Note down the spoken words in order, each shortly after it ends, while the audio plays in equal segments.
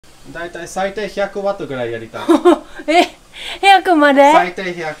だいたい最低100ワットぐらいやりたい。100まで？最低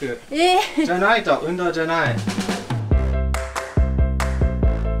100。じゃないと運動じゃない。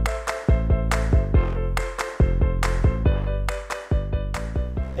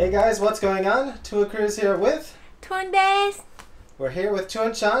Hey guys, what's going on? Tua Cruz here with Tuan です。We're here with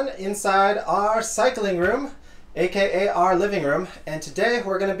Tuan-chan inside our cycling room, aka our living room, and today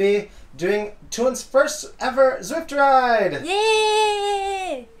we're going to be doing Tuan's first ever ZWIFT ride! イ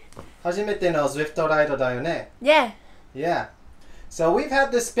エーイ! 初めての ZWIFT ライドだよね。 Yeah. Yeah. So we've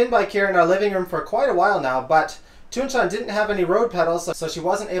had this spin bike here in our living room for quite a while now, but Tuan-chan didn't have any road pedals, so she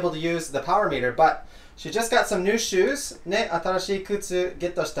wasn't able to use the power meter, but she just got some new shoes. ね、新しい靴ゲ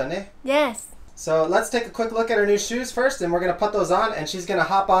ットしたね。 Yes. So let's take a quick look at her new shoes first, and we're going to put those on, and she's going to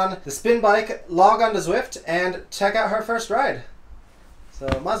hop on the spin bike, log on to ZWIFT, and check out her first ride. So,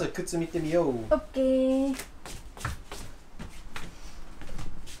 まず靴見てみよう。 Okay.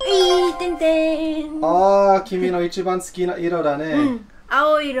 てんてん。ああ、君の一番好きな色だね。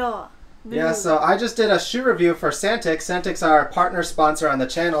青色。Yeah, so I just did a shoe review for Santic. Santic's our partner sponsor on the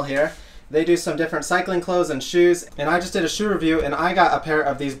channel here. They do some different cycling clothes and shoes, and I just did a shoe review, and I got a pair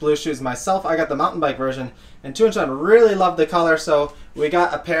of these blue shoes myself. I got the mountain bike version, and Tuan-chan really loved the color, so we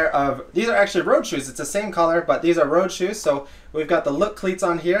got a pair of, these are actually road shoes. It's the same color, but these are road shoes, so we've got the look cleats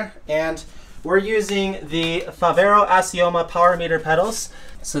on here, and we're using the Favero Asioma power meter pedals.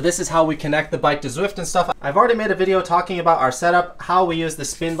 So this is how we connect the bike to ZWIFT and stuff. I've already made a video talking about our setup, how we use the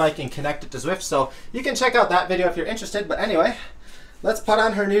spin bike and connect it to ZWIFT, so you can check out that video if you're interested, but anyway. Let's put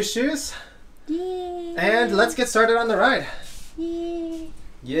on her new shoes. Yay. And let's get started on the ride. Yay.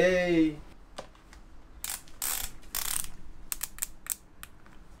 Yay.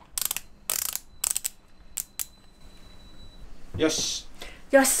 Yosh.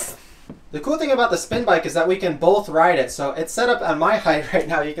 Yes. The cool thing about the spin bike is that we can both ride it. So it's set up on my height right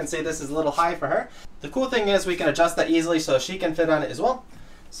now. You can see this is a little high for her. The cool thing is we can adjust that easily so she can fit on it as well.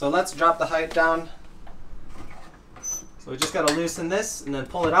 So let's drop the height down. So we just got to loosen this and then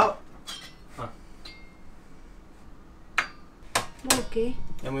pull it out. Okay.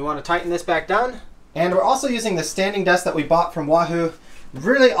 And we want to tighten this back down. And we're also using the standing desk that we bought from Wahoo.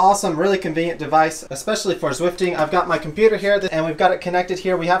 Really awesome, really convenient device, especially for ZWIFTing. I've got my computer here and we've got it connected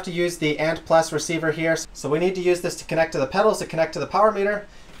here. We have to use the Ant Plus receiver here. So we need to use this to connect to the pedals, to connect to the power meter.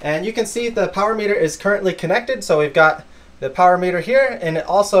 And you can see the power meter is currently connected. So we've got the power meter here, and it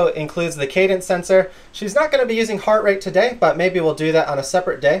also includes the cadence sensor. She's not going to be using heart rate today, but maybe we'll do that on a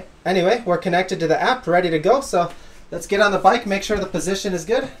separate day. Anyway, we're connected to the app, ready to go. So let's get on the bike, make sure the position is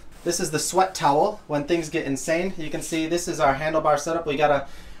good. This is the sweat towel when things get insane. You can see this is our handlebar setup.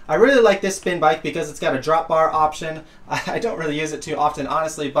 I really like this spin bike because it's got a drop bar option. I don't really use it too often,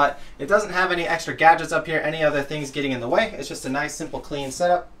 honestly, but it doesn't have any extra gadgets up here, any other things getting in the way. It's just a nice, simple, clean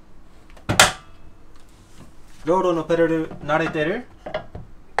setup. ロードのペダル慣れてる？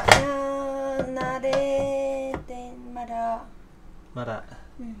慣れてまだ。まだ。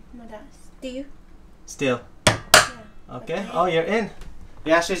まだ。Still? Still. Okay. Oh, you're in.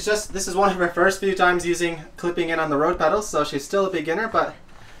 Yeah, this is one of her first few times clipping in on the road pedals, so she's still a beginner, but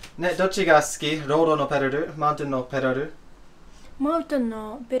ね、どっちが好き？ロードのペダル、マウンテンのペダル？マウンテン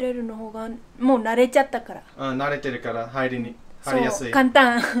のペダルの方がもう慣れちゃったから。慣れてるから入りやすい。簡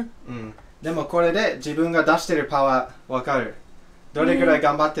単。でもこれで自分が出してるパワーわかる。どれくらい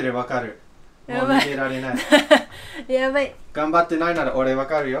頑張ってるわかる。もう逃げられない。やばい。頑張ってないなら俺わ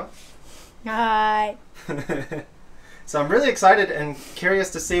かるよ。はーい。So I'm really excited and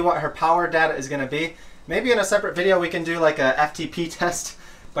curious to see what her power data is going to be. Maybe in a separate video we can do like a FTP test.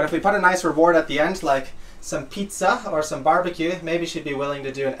 But if we put a nice reward at the end, like some pizza or some barbecue, maybe she'd be willing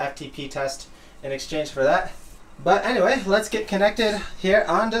to do an FTP test in exchange for that. But anyway, let's get connected here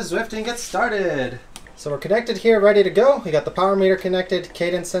onto ZWIFT and get started. So we're connected here, ready to go. We got the power meter connected,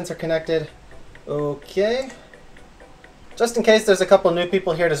 cadence sensor connected. Okay. Just in case there's a couple new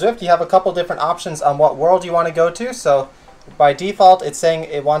people here to ZWIFT, you have a couple different options on what world you want to go to. So by default, it's saying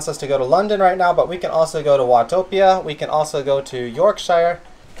it wants us to go to London right now, but we can also go to Watopia. We can also go to Yorkshire.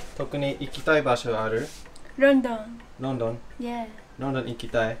 特に行きたい場所ある？ London. London? Yeah. London 行き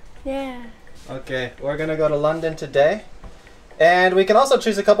たい? Yeah. Okay, we're gonna go to London today. And we can also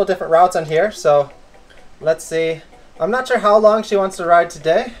choose a couple different routes on here. So let's see. I'm not sure how long she wants to ride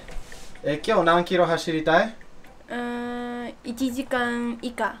today. 今日何キロ走りたい? 1時間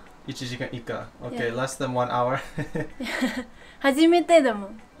以下. 1時間以下. Okay, Yeah. less than 1 hour. 初めてだも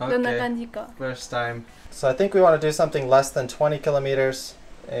ん。どんな感じか。First time. So I think we want to do something less than 20 kilometers.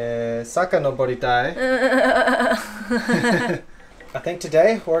 坂登りたい. I think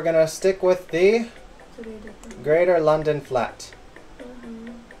today we're gonna stick with the Greater London Flat.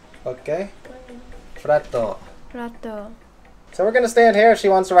 Okay. Fratto. フラット So we're gonna stand here. If she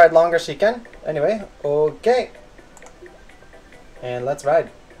wants to ride longer, she can. Anyway, okay. And let's ride.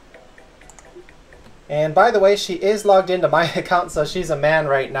 And by the way, she is logged into my account, so she's a man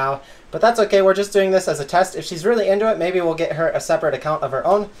right now. But that's okay, we're just doing this as a test. If she's really into it, maybe we'll get her a separate account of her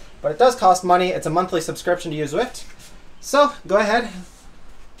own. But it does cost money. It's a monthly subscription to use ZWIFT. So, go ahead.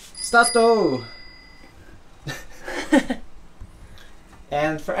 Stato!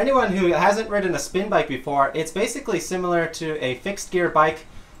 And for anyone who hasn't ridden a spin bike before, it's basically similar to a fixed gear bike.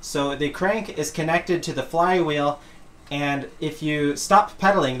 So the crank is connected to the flywheel, and if you stop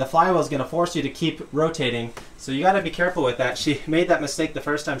pedaling, the flywheel is going to force you to keep rotating. So you got to be careful with that. She made that mistake the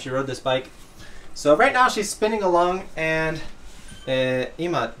first time she rode this bike. So right now she's spinning along, and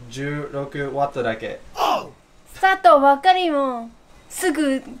今16ワットだけ。スタートばっかりもす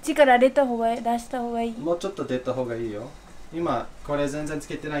ぐ力出した方がいい。もうちょっと出た方がいいよ。今これ全然つ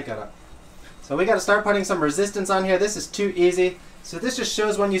けてないから。So we got to start putting some resistance on here. This is too easy. So this just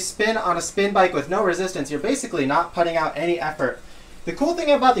shows when you spin on a spin bike with no resistance, you're basically not putting out any effort. The cool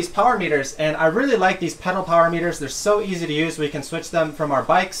thing about these power meters, and I really like these pedal power meters, they're so easy to use. We can switch them from our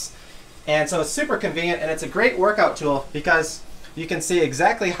bikes. And so it's super convenient, and it's a great workout tool because you can see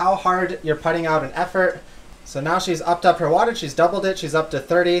exactly how hard you're putting out an effort. So now she's upped up her wattage, she's doubled it, she's up to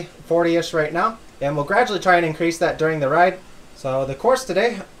 30, 40-ish right now. And we'll gradually try and increase that during the ride. So the course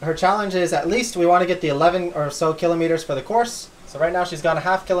today, her challenge is at least we want to get the 11 or so kilometers for the course. So right now she's got a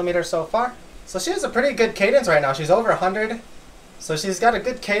half kilometer so far. So she has a pretty good cadence right now. She's over 100. So she's got a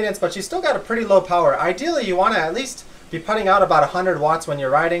good cadence, but she's still got a pretty low power. Ideally, you want to at least be putting out about 100 watts when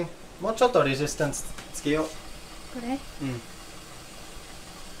you're riding. もうちょっと resistance つけよう。これ？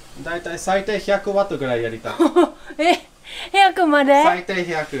だいたい最低100ワットぐらいやりたい。100まで？最低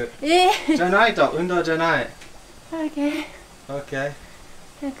100。じゃないと運動じゃない。Okay. Okay.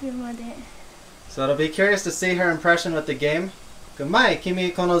 100まで。So it'll be curious to see her impression with the game. 前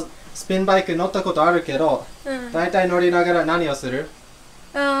君このスピンバイク乗ったことあるけど、だいたい乗りながら何をする？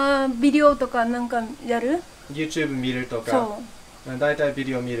ビデオとかなんかやる？ YouTube 見るとか。そう。だいたいビ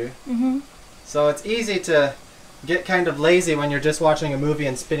デオ見る。So it's easy to get kind of lazy when you're just watching a movie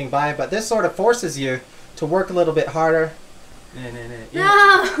and spinning by, but this sort of forces you to work a little bit harder. ねえねえね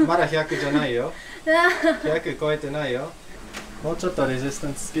え。まだ100じゃないよ。100超えてないよ。もうちょっとレジスタ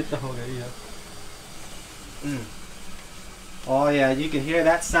ンスつけた方がいいよ。Oh yeah, you can hear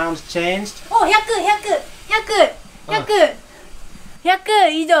that sound changed. お、100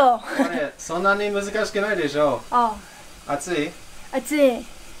以上。これそんなに難しくないでしょ。暑い？暑い。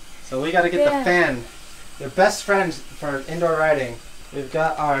So we got to get the fan. Your best friend for indoor riding. We've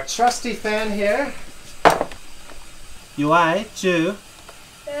got our trusty fan here. 弱い？中？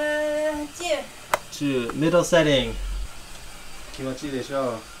中。Middle setting. 気持ちいいでし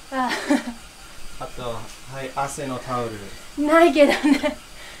ょう。あと、はい、汗のタオル。ないけどね。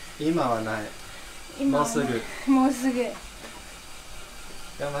今はない。もうすぐ。もうすぐ。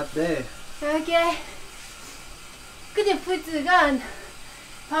頑張って。OK。근데普通が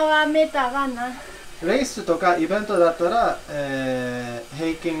パワーメーターがな。レースとかイベントだったら、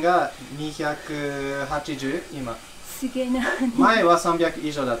平均が280今。すげえな。前は300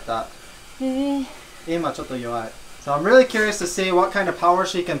以上だった。今ちょっと弱い。So I'm really curious to see what kind of power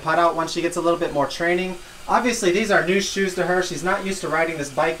she can put out once she gets a little bit more training. Obviously, these are new shoes to her. She's not used to riding this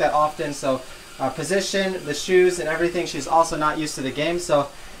bike that often, so position, the shoes, and everything, she's also not used to the game. So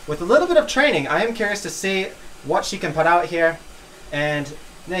with a little bit of training, I am curious to see what she can put out here. And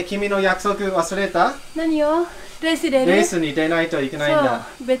ね、君の約束忘れた？何を？レース出る？レースに出ないといけないんだ。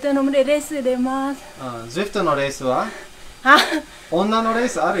そう、ベトナムでレース出ます。ZWIFT のレースは？女のレー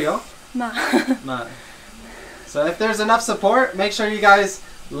スあるよ。まあ。So if there's enough support, make sure you guys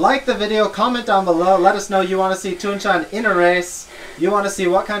like the video, comment down below, let us know you want to see Toon-chan in a race, you want to see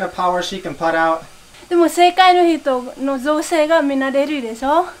what kind of power she can put out. でも世界の人の造成がみんな出るでし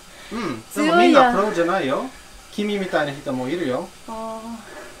ょ？でもみんなプロじゃないよ。君みたいな人もいるよ。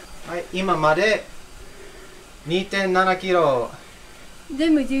はい、今まで 2.7 キロ。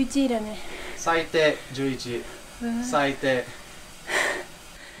全部11だね。最低11。最低。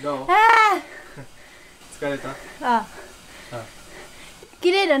どう？疲れた？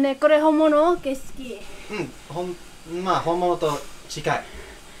綺麗だね。これ本物？景色。まあ本物と近い。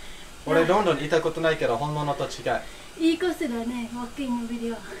俺ロンドン行ったことないけど本物と近い。いいコースだね。walking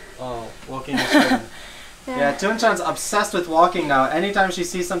video. Oh, walking is good. Yeah, Toon-chan's obsessed with walking now. Anytime she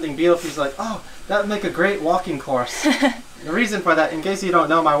sees something beautiful, she's like, oh, that would make a great walking course. The reason for that, in case you don't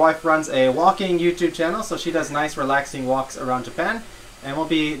know, my wife runs a walking YouTube channel, so she does nice relaxing walks around Japan. And we'll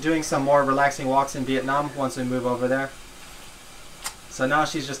be doing some more relaxing walks in Vietnam once we move over there. So now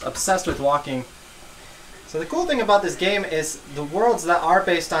she's just obsessed with walking. So the cool thing about this game is the worlds that are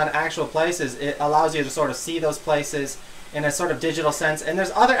based on actual places, it allows you to sort of see those places in a sort of digital sense. And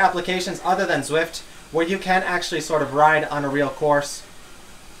there's other applications other than Zwift where you can actually sort of ride on a real course.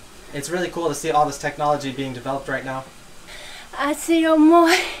 It's really cool to see all this technology being developed right now. 足重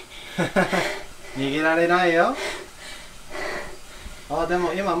い。逃げられないよ。あ、で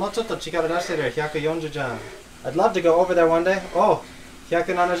も今もうちょっと力出してるよ。140じゃん。I'd love to go over there one day. Oh,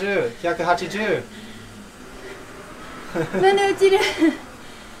 170、180。なんで落ちる。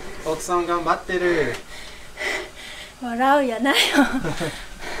奥さん頑張ってる。笑うやないよ。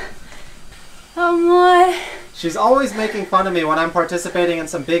重い。She's always making fun of me when I'm participating in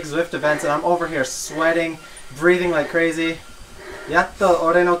some big Zwift events and I'm over here sweating, breathing like crazy. やっと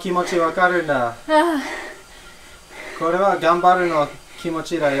俺の気持ちわかるんだ。これは頑張るの気持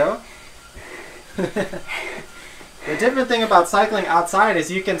ちだよ。The different thing about cycling outside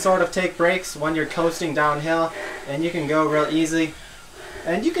is you can sort of take breaks when you're coasting downhill and you can go real easy.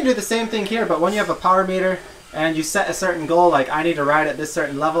 And you can do the same thing here, but when you have a power meter and you set a certain goal, like I need to ride at this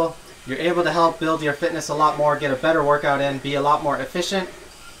certain level, you're able to help build your fitness a lot more, get a better workout in, be a lot more efficient.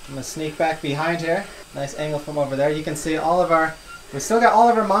 I'm going to sneak back behind here. Nice angle from over there. You can see we still got all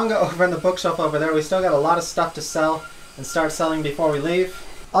of our manga over in the bookshelf over there. We still got a lot of stuff to sell and start selling before we leave.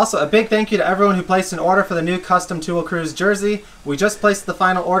 Also, a big thank you to everyone who placed an order for the new custom Tool Cruise jersey. We just placed the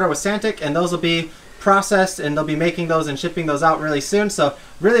final order with Santic, and those will be processed, and they'll be making those and shipping those out really soon. So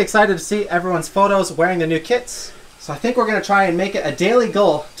really excited to see everyone's photos wearing the new kits. So I think we're going to try and make it a daily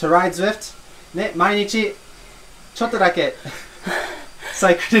goal to ride Zwift. ね、毎日ちょっとだけ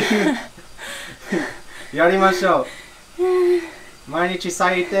サイクリングやりましょう。毎日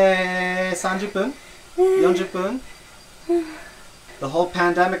最低30分 ?40 分 The whole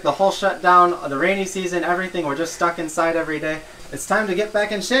pandemic, the whole shutdown, the rainy season, everything, we're just stuck inside every day. It's time to get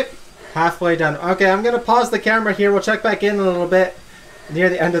back in shape. Halfway done. Okay, I'm going to pause the camera here. We'll check back in a little bit near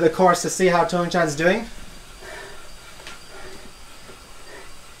the end of the course to see how Tong-chan's doing.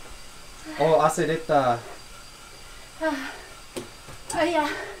 Oh, 汗出た。あ、いや。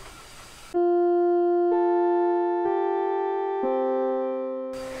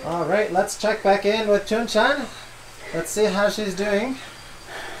Alright, let's check back in with Chun-chan. Let's see how she's doing.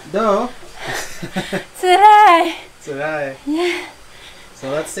 どう？つらい。つらい。Yeah.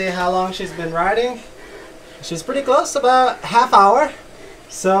 So let's see how long she's been riding. She's pretty close, about half hour.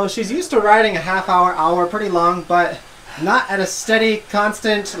 So she's used to riding a half hour, pretty long, but not at a steady,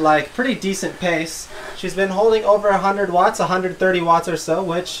 constant, like pretty decent pace. She's been holding over 100 watts, 130 watts or so,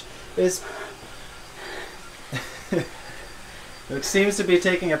 which is which seems to be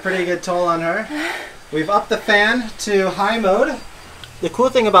taking a pretty good toll on her. We've upped the fan to high mode. The cool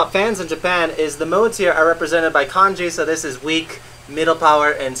thing about fans in Japan is the modes here are represented by kanji, so this is weak, middle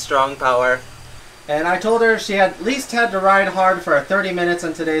power, and strong power. And I told her she at least had to ride hard for 30 minutes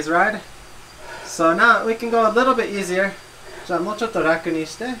on today's ride. So now we can go a little bit easier. じゃあもうちょっと楽に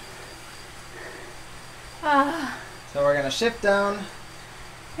して。So we're going to shift down.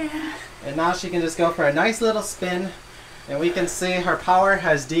 And now she can just go for a nice little spin. And we can see her power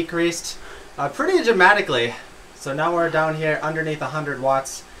has decreased pretty dramatically. So now we're down here underneath 100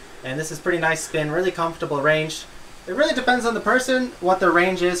 watts. And this is pretty nice spin, really comfortable range. It really depends on the person, what their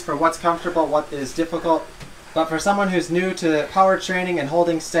range is for what's comfortable, what is difficult. But for someone who's new to power training and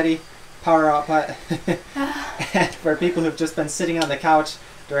holding steady power output, and for people who've just been sitting on the couch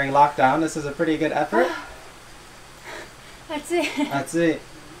during lockdown, this is a pretty good effort. 暑い。暑い。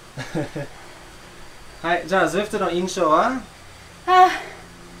はい、じゃあ ZWIFT の印象は？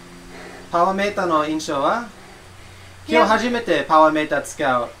パワーメーターの印象は？今日初めてパワーメーター使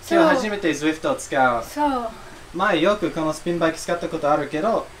う。今日初めて ZWIFT を使う。そう。前よくこのスピンバイク使ったことあるけ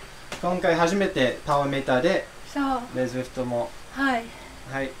ど、今回初めてパワーメーターで、で ZWIFT も。はい。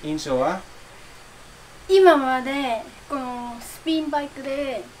はい、印象は？今までこのスピンバイク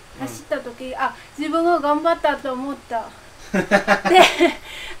で走った時、自分が頑張ったと思った。で、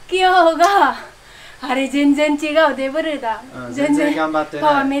今日があれ全然違うレベルだ。全然頑張ってない。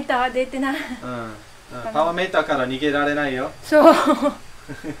パワーメーター出てない。パワーメーターから逃げられないよ。そう。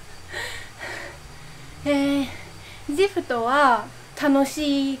ZWIFT は楽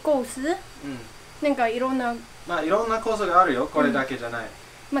しいコース、なんかいろんないろんなコースがあるよ、これだけじゃない。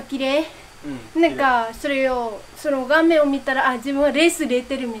綺麗、なんかその画面を見たら自分はレース出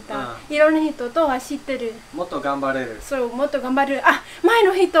てるみたい、いろんな人と走ってる、もっと頑張れる、そうもっと頑張れる、前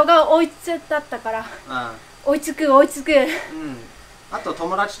の人が追いついたったから、追いつく、あと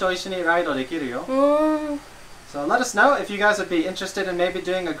友達と一緒にライドできるよ。So let us know if you guys would be interested in maybe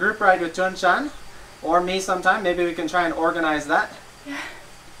doing a group ride with Chun-chan or me sometime. Maybe we can try and organize that.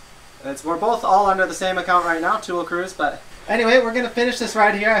 We're both all under the same account right now, Tool Cruise, but anyway, we're going to finish this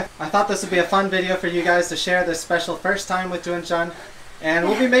ride here. I thought this would be a fun video for you guys to share this special first time with Junchun. And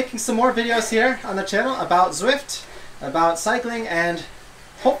we'll be making some more videos here on the channel about Zwift, about cycling, and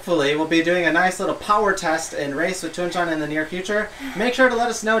hopefully we'll be doing a nice little power test and race with Junchun in the near future. Make sure to let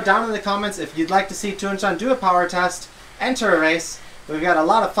us know down in the comments if you'd like to see Junchun do a power test, enter a race. We've got a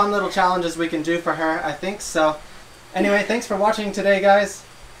lot of fun little challenges we can do for her, I think. So anyway, thanks for watching today, guys.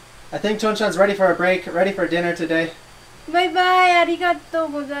 I think Junchun's ready for a break, ready for dinner today. Bye bye, ありがと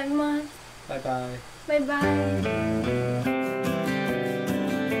うございます。Bye bye. Bye bye.